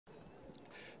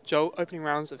Joel, opening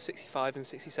rounds of 65 and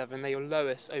 67, they're your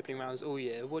lowest opening rounds all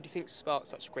year. What do you think sparked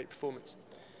such a great performance?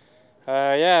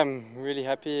 Yeah, I'm really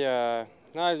happy.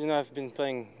 I've been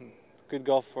playing good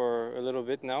golf for a little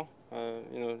bit now,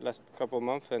 last couple of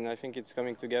months, and I think it's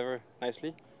coming together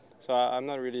nicely. So I'm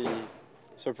not really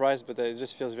surprised, but it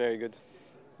just feels very good.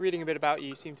 Reading a bit about you,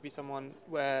 you seem to be someone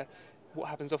where what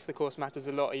happens off the course matters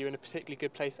a lot. Are you in a particularly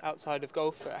good place outside of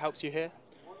golf that helps you here?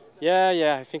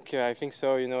 Yeah, I think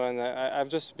so. And I've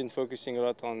just been focusing a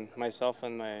lot on myself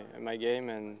and my game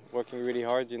and working really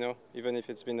hard. Even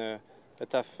if it's been a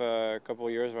tough couple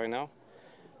of years right now.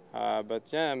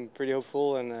 But yeah, I'm pretty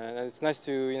hopeful, and it's nice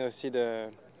to see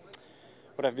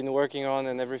what I've been working on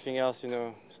and everything else.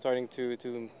 Starting to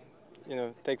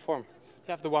take form.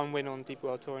 You have the one win on Deep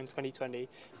World Tour in 2020.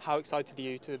 How excited are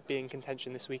you to be in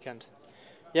contention this weekend?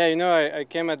 Yeah, I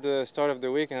came at the start of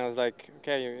the week and I was like,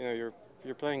 okay,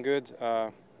 you're playing good.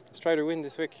 Let's try to win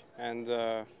this week, and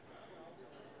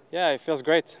yeah, it feels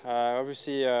great.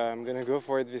 Obviously, I'm gonna go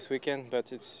for it this weekend,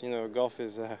 but it's golf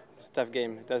is a tough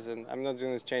game. I'm not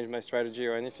going to change my strategy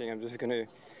or anything. I'm just gonna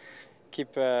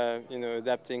keep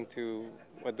adapting to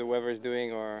what the weather is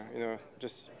doing, or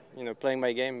just playing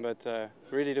my game. But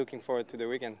really looking forward to the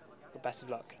weekend. Well, best of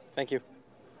luck. Thank you.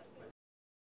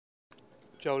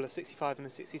 Joel, a 65 and a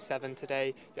 67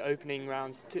 today. Your opening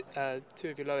rounds, two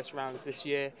of your lowest rounds this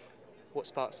year. What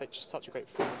sparked such a great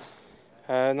performance?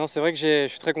 Non, c'est vrai que je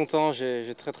suis très content.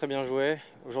 J'ai très bien joué.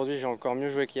 Aujourd'hui, j'ai encore mieux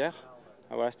joué qu'hier.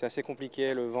 Voilà, c'était assez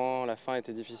compliqué. Le vent, la fin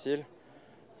était difficile.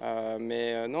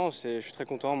 Non, je suis très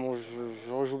content. Bon,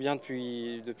 je rejoue bien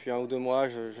depuis 1 ou 2 mois.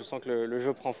 Je sens que le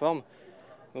jeu prend forme.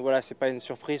 Donc voilà, c'est pas une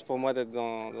surprise pour moi d'être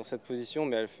dans cette position,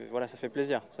 mais voilà, ça fait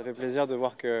plaisir. Ça fait plaisir de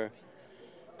voir que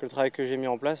le travail que j'ai mis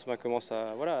en place commence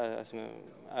à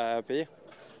payer.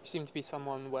 You seem to be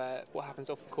someone where what happens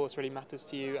off the course really matters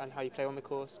to you and how you play on the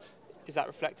course. Is that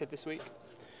reflected this week?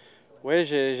 Oui,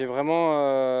 j'ai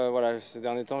vraiment, voilà, ces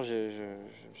derniers temps, je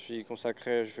me suis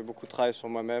consacré, je fais beaucoup de travail sur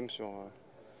moi-même,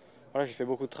 voilà, j'ai fait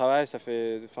beaucoup de travail, ça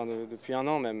fait, depuis 1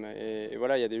 an même, et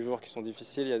voilà, il y a des jours qui sont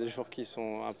difficiles, il y a des jours qui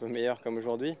sont un peu meilleurs comme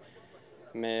aujourd'hui,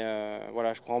 mais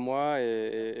voilà, je crois en moi,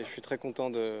 et je suis très content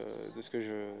de ce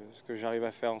que j'arrive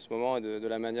à faire en ce moment et de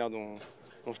la manière dont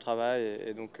je travaille,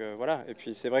 et donc voilà. Et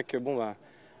puis c'est vrai que bon, là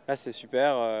c'est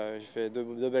super, j'ai fait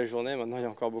deux belles journées, maintenant il y a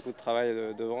encore beaucoup de travail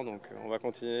devant, donc on va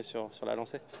continuer sur la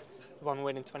lancée. One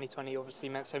win in 2020 obviously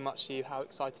meant so much to you. How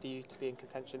excited are you to be in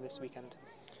contention this weekend?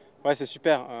 Ouais, c'est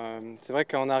super. C'est vrai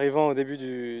qu'en arrivant au début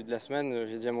de la semaine,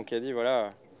 j'ai dit à mon caddie, voilà,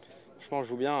 franchement, je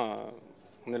joue bien,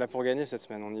 on est là pour gagner cette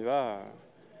semaine, on y va.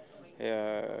 Et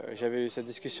j'avais eu cette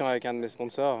discussion avec un de mes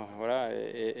sponsors, voilà,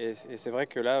 et c'est vrai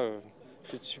que là, je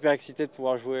suis super excité de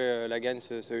pouvoir jouer la gagne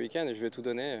ce week-end, et je vais tout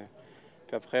donner.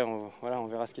 Puis après, voilà, on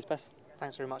verra ce qui se passe.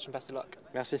 Thanks very much and best of luck.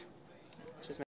 Merci. Cheers, mate.